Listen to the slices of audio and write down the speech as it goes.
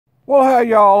Well, how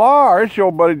y'all are? It's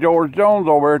your buddy George Jones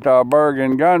over at the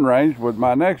Bergen Gun Range with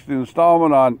my next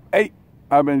installment on 8.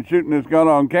 I've been shooting this gun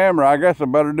on camera. I guess I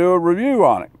better do a review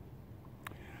on it.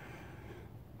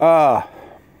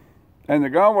 And the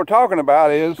gun we're talking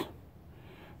about is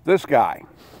this guy.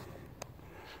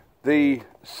 The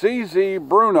CZ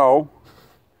Bruno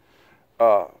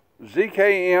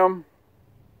ZKM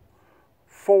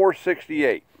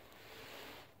 468.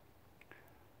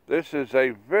 This is a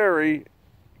very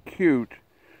cute,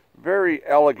 very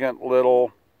elegant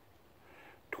little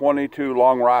 22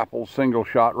 long rifle, single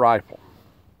shot rifle.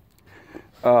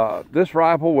 This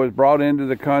rifle was brought into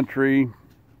the country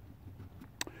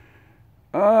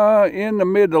in the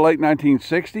mid to late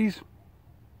 1960s.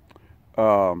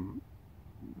 The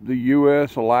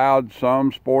U.S. allowed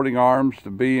some sporting arms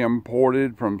to be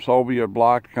imported from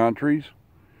Soviet-blocked countries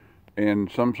in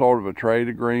some sort of a trade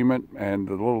agreement, and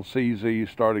the little CZ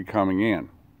started coming in.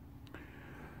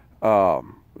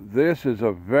 This is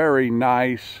a very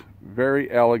nice,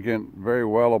 very elegant, very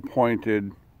well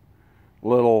appointed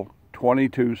little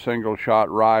 22 single shot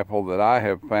rifle that I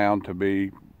have found to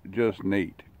be just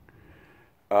neat.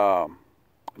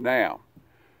 Now,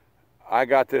 I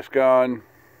got this gun,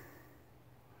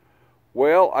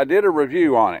 well, I did a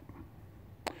review on it,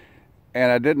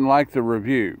 and I didn't like the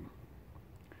review.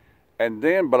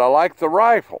 But I liked the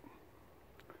rifle.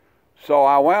 So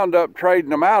I wound up trading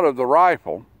them out of the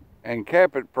rifle and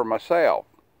kept it for myself.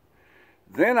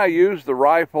 Then I used the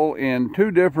rifle in 2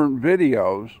 different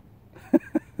videos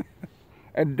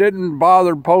and didn't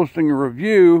bother posting a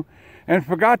review and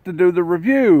forgot to do the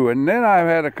review. And then I've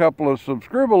had a couple of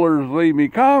subscribers leave me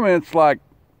comments like,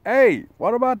 hey,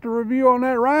 what about the review on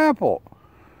that rifle?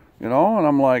 You know, and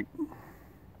I'm like,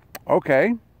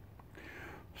 okay.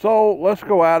 So let's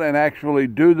go out and actually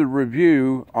do the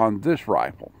review on this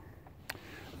rifle.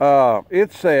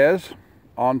 It says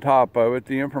on top of it,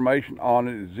 the information on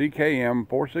it is ZKM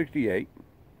 468,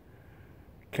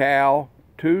 Cal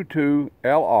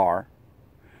 22LR,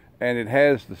 and it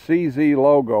has the CZ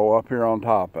logo up here on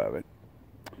top of it.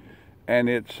 And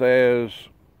it says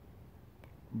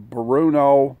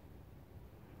Bruno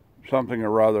something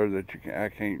or other that I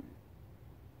can't.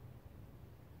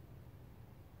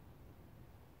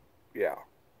 Yeah.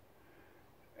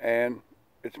 And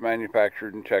it's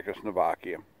manufactured in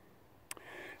Czechoslovakia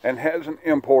and has an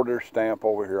importer stamp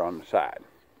over here on the side.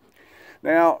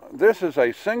 Now, this is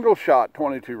a single shot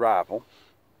 22 rifle.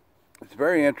 It's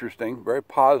very interesting, very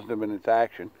positive in its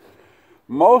action.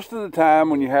 Most of the time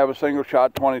when you have a single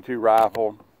shot 22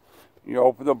 rifle, you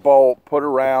open the bolt, put a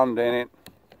round in it,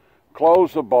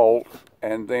 close the bolt,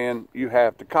 and then you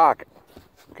have to cock it,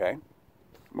 okay?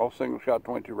 Most single shot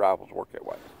 22 rifles work that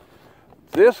way.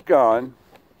 This gun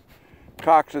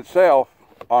cocks itself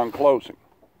on closing.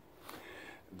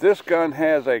 This gun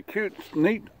has a cute,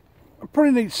 neat, a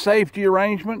pretty neat safety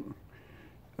arrangement.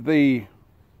 The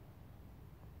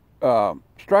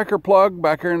striker plug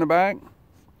back here in the back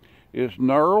is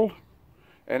knurled,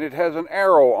 and it has an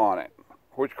arrow on it,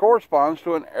 which corresponds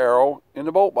to an arrow in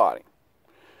the bolt body.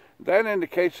 That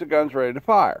indicates the gun's ready to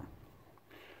fire.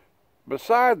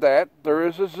 Beside that, there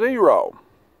is a 0.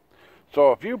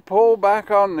 So if you pull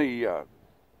back on the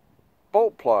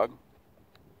bolt plug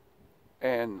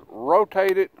and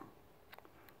rotate it,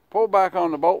 pull back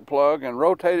on the bolt plug and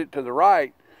rotate it to the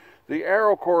right, the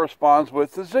arrow corresponds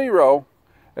with the 0,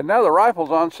 and now the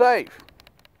rifle's on safe.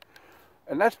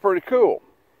 And that's pretty cool.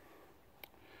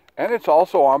 And it's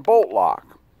also on bolt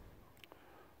lock.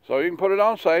 So you can put it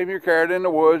on safe, you carry it in the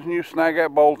woods, and you snag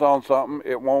that bolt on something,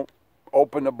 it won't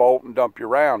open the bolt and dump your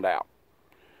round out.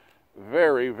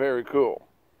 Very, very cool.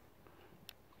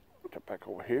 Get back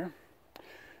over here.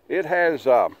 It has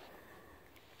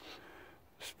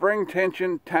spring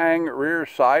tension tang rear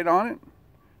sight on it,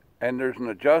 and there's an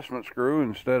adjustment screw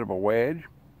instead of a wedge.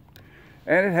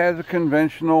 And it has a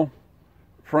conventional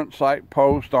front sight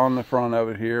post on the front of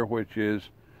it here, which is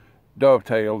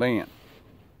dovetailed in.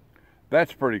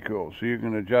 That's pretty cool. So you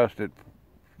can adjust it,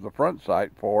 the front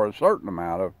sight, for a certain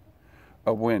amount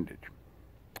of windage.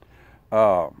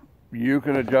 You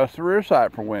can adjust the rear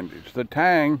sight for windage. The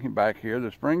tang back here,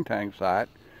 the spring tang sight,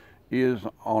 is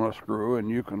on a screw, and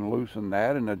you can loosen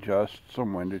that and adjust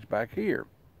some windage back here.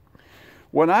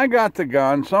 When I got the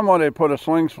gun, someone had put a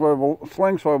sling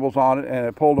swivels on it, and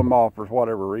it pulled them off for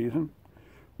whatever reason.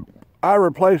 I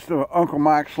replaced the Uncle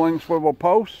Mike's sling swivel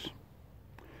posts,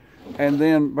 and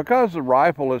then because the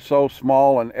rifle is so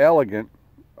small and elegant,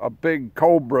 a big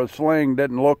Cobra sling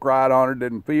didn't look right on it,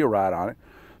 didn't feel right on it.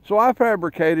 So I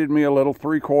fabricated me a little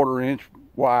 3/4 inch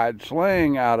wide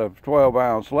sling out of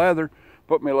 12-ounce leather,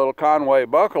 put me a little Conway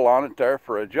buckle on it there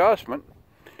for adjustment,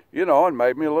 you know, and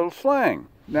made me a little sling.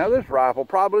 Now this rifle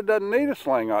probably doesn't need a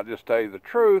sling, I'll just tell you the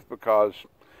truth, because,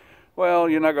 well,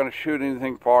 you're not going to shoot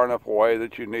anything far enough away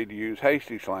that you need to use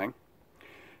hasty sling.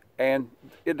 And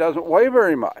it doesn't weigh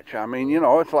very much. I mean, you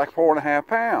know, it's like 4.5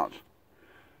 pounds.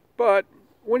 But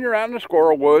when you're out in the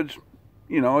squirrel woods,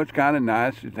 you know, it's kind of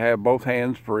nice to have both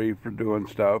hands free for doing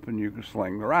stuff, and you can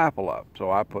sling the rifle up. So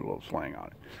I put a little sling on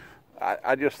it.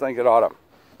 I just think it ought to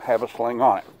have a sling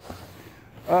on it.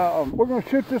 We're going to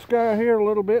shoot this guy here a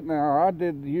little bit now. I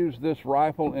did use this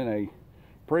rifle in a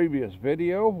previous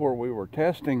video where we were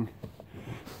testing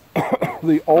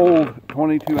the old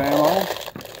 22 ammo,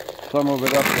 some of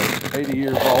it up to 80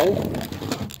 years old,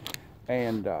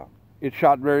 and it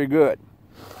shot very good.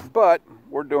 But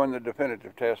we're doing the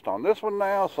definitive test on this one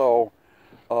now, so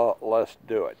let's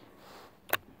do it.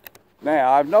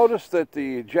 Now, I've noticed that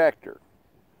the ejector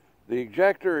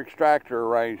extractor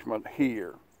arrangement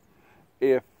here,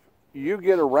 if you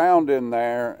get a round in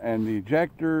there and the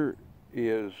ejector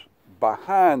is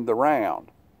behind the round,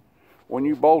 when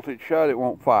you bolt it shut, it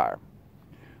won't fire.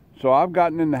 So I've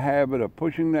gotten in the habit of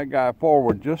pushing that guy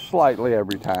forward just slightly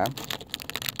every time.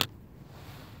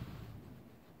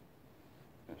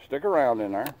 And stick around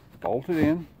in there, bolt it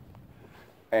in,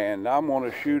 and I'm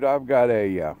going to shoot. I've got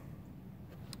an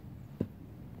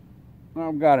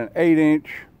 8-inch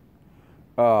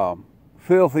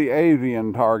filthy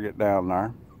avian target down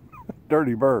there,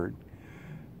 dirty bird,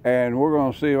 and we're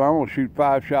going to see. I'm going to shoot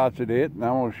 5 shots at it, and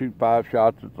I'm going to shoot 5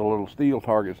 shots at the little steel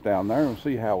targets down there, and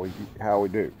see how we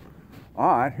do. All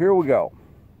right, here we go.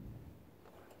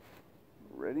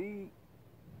 Ready?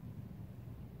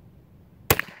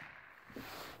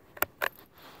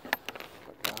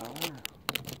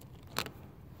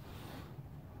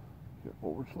 Get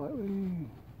forward slightly.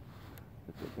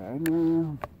 Get that guy in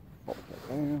there. Bolt that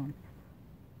down.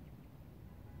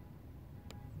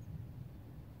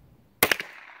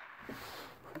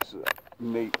 This is a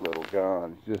neat little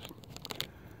gun. It's just,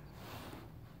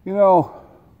 you know,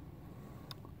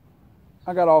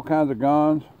 I got all kinds of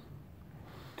guns.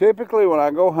 Typically when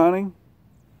I go hunting,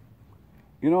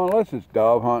 you know, unless it's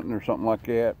dove hunting or something like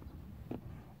that,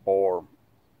 or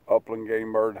upland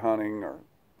game bird hunting or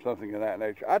something of that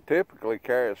nature, I typically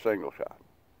carry a single shot.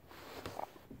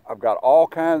 I've got all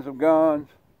kinds of guns,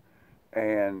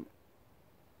 and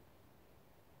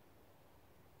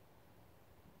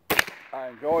I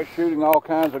enjoy shooting all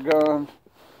kinds of guns.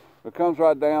 It comes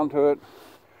right down to it.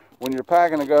 When you're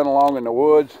packing a gun along in the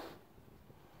woods,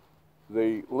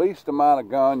 the least amount of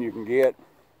gun you can get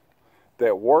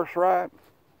that works right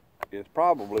is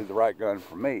probably the right gun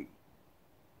for me.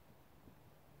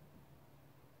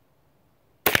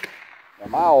 Now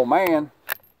my old man,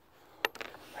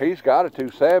 he's got a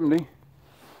 270,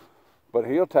 but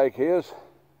he'll take his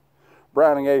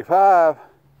Browning A5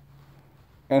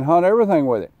 and hunt everything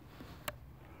with it.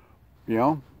 You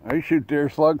know, he shoot deer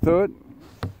slug through it,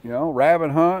 you know,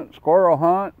 rabbit hunt, squirrel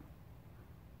hunt.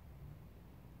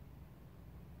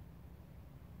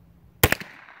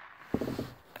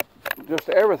 Just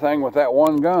everything with that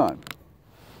one gun.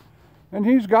 And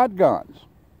he's got guns.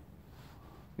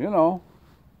 You know,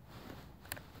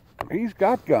 he's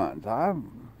got guns.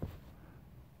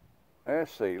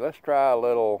 Let's see, let's try a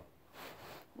little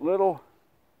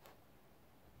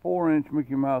 4-inch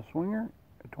Mickey Mouse swinger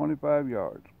at 25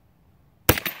 yards.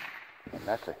 And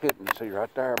that's a hit and see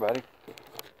right there, buddy.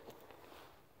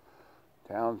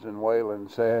 Townsend Whalen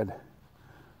said,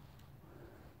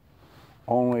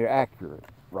 only accurate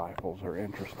rifles are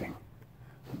interesting.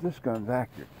 This gun's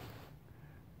accurate.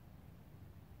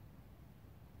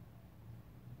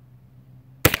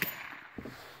 This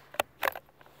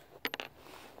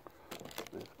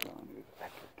gun is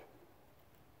accurate.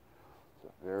 It's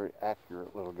a very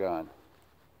accurate little gun.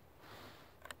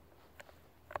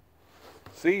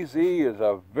 CZ is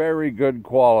a very good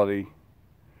quality,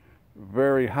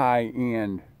 very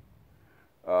high-end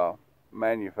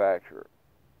manufacturer.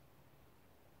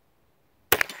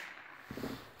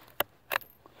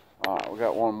 All right, we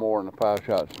got one more in the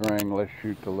 5-shot string. Let's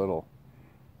shoot the little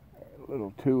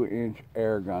 2-inch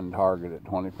air gun target at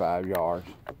 25 yards.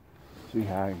 See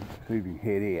if you can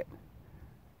hit it.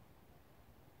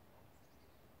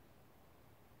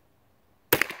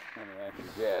 Let me actually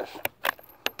guess.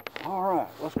 All right,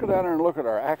 let's go down there and look at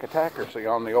our accuracy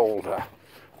on the old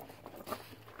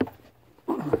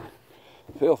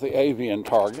filthy avian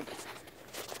target.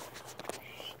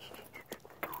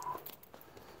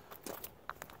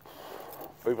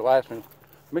 People ask me,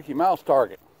 Mickey Mouse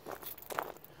target.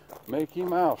 Mickey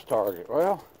Mouse target.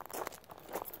 Well,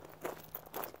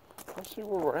 let's see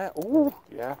where we're at. Ooh,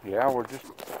 yeah, we're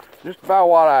just about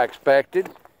what I expected.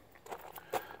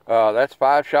 That's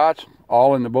 5 shots,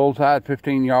 all in the bullseye at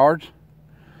 15 yards.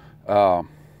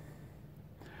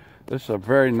 This is a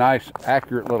very nice,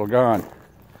 accurate little gun.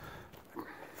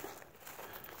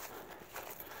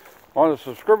 One of the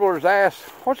subscribers asked,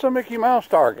 what's a Mickey Mouse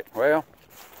target? Well,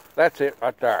 that's it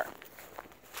right there.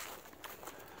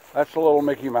 That's the little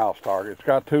Mickey Mouse target. It's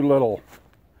got two little,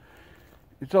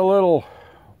 it's a little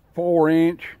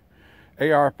 4-inch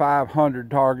AR-500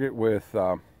 target with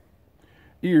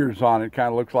ears on it. Kind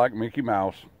of looks like Mickey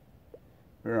Mouse.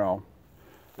 You know,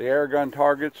 the air gun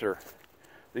targets are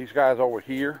these guys over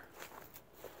here.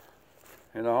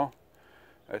 You know,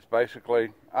 it's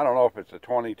basically, I don't know if it's a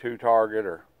 22 target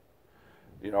or,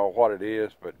 you know, what it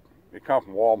is, but it come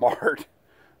from Walmart.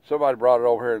 Somebody brought it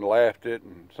over here and left it,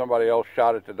 and somebody else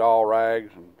shot it to doll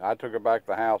rags, and I took it back to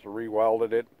the house and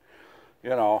re-welded it.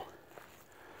 You know,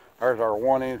 there's our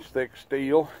 1-inch thick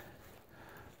steel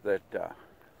that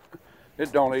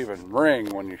it don't even ring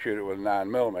when you shoot it with a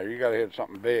 9mm. You got to hit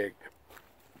something big.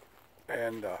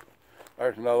 And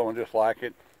there's another one just like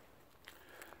it.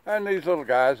 And these little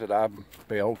guys that I've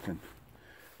built and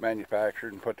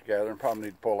manufactured and put together, and probably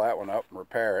need to pull that one up and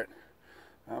repair it.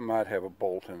 I might have a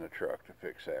bolt in the truck to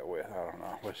fix that with. I don't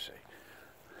know. Let's see.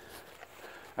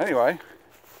 Anyway,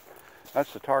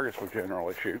 that's the targets we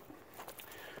generally shoot.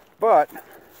 But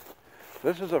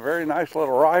this is a very nice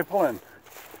little rifle, and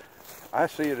I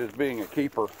see it as being a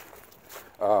keeper.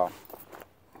 You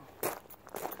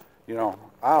know,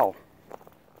 I'll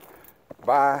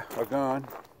buy a gun,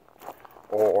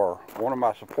 or one of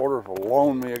my supporters will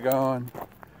loan me a gun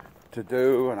to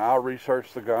do, and I'll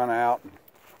research the gun out, and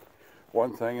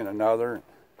one thing and another, and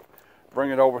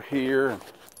bring it over here and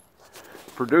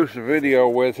produce a video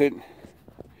with it.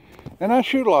 And I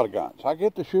shoot a lot of guns. I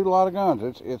get to shoot a lot of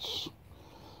guns. It's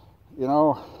you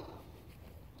know,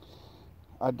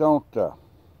 I don't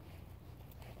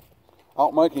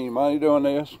make any money doing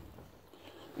this.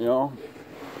 You know,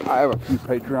 I have a few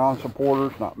Patreon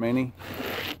supporters, not many,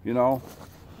 you know,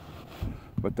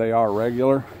 but they are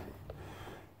regular.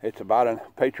 It's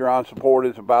about Patreon support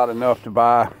is about enough to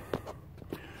buy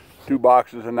 2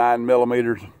 boxes of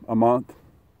 9mm a month,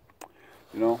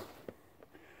 you know.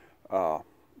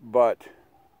 But,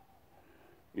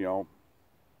 you know,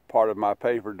 part of my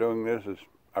pay for doing this is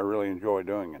I really enjoy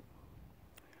doing it.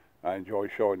 I enjoy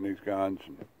showing these guns,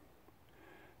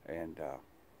 and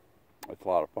it's a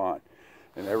lot of fun.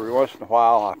 And every once in a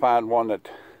while I find one that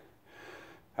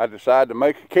I decide to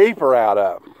make a keeper out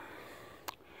of.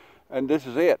 And this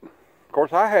is it. Of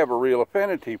course, I have a real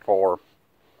affinity for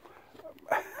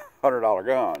 $100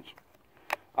 guns.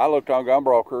 I looked on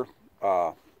Gunbroker.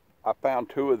 I found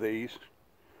 2 of these.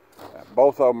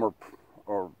 Both of them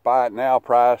are buy it now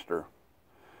priced or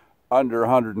under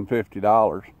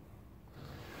 $150.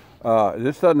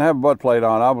 This doesn't have a butt plate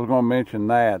on. I was going to mention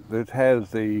that. This has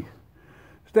the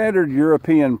standard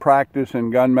European practice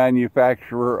in gun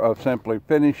manufacturer of simply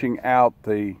finishing out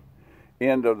the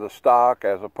end of the stock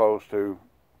as opposed to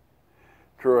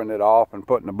truing it off and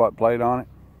putting a butt plate on it.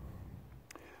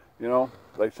 You know,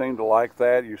 they seem to like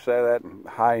that. You say that in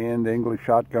high-end English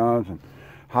shotguns and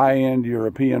high-end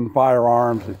European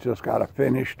firearms. It's just got a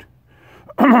finished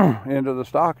end of the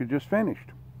stock. It's just finished.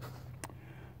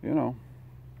 You know.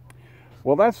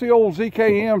 Well, that's the old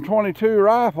ZKM 22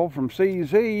 rifle from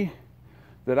CZ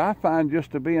that I find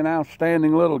just to be an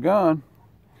outstanding little gun.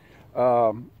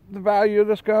 The value of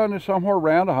this gun is somewhere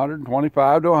around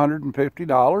 $125 to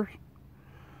 $150.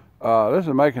 This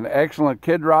is making an excellent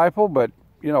kid rifle, but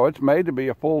you know, it's made to be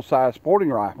a full-size sporting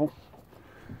rifle.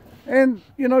 And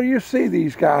you know, you see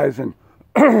these guys in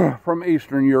from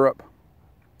Eastern Europe,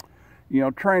 you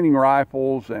know, training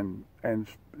rifles and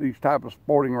these type of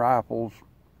sporting rifles,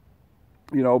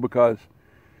 you know, because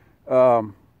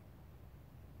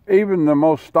even the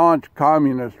most staunch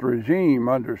communist regime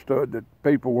understood that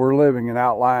people were living in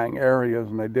outlying areas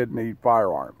and they did need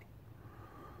firearms.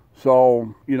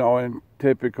 So, you know, in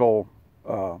typical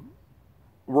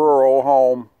rural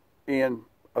home in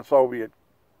a Soviet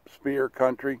sphere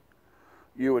country,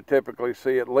 you would typically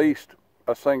see at least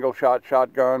a single-shot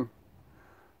shotgun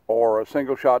or a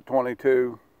single-shot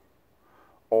 22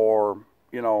 or,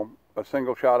 you know, a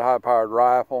single-shot high-powered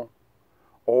rifle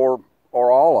or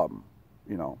all of them,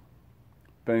 you know,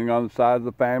 depending on the size of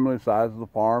the family, the size of the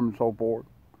farm, and so forth.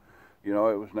 You know,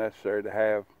 it was necessary to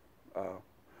have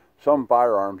some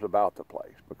firearms about the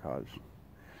place because,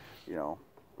 you know,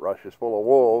 Russia's full of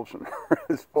wolves and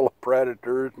it's full of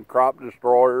predators and crop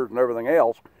destroyers and everything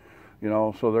else, you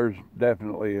know, so there's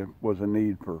definitely was a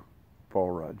need for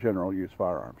general use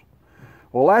firearms.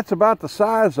 Well, that's about the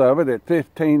size of it at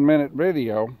 15-minute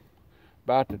video.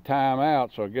 About to time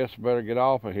out, so I guess I better get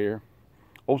off of here.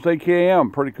 Old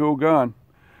ZKM, pretty cool gun.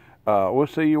 We'll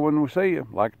see you when we see you.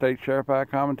 Like, take, share,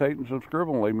 pack, commentate, and subscribe.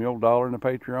 Leave me a $1 in the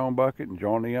Patreon bucket and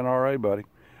join the NRA, buddy.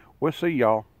 We'll see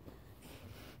y'all.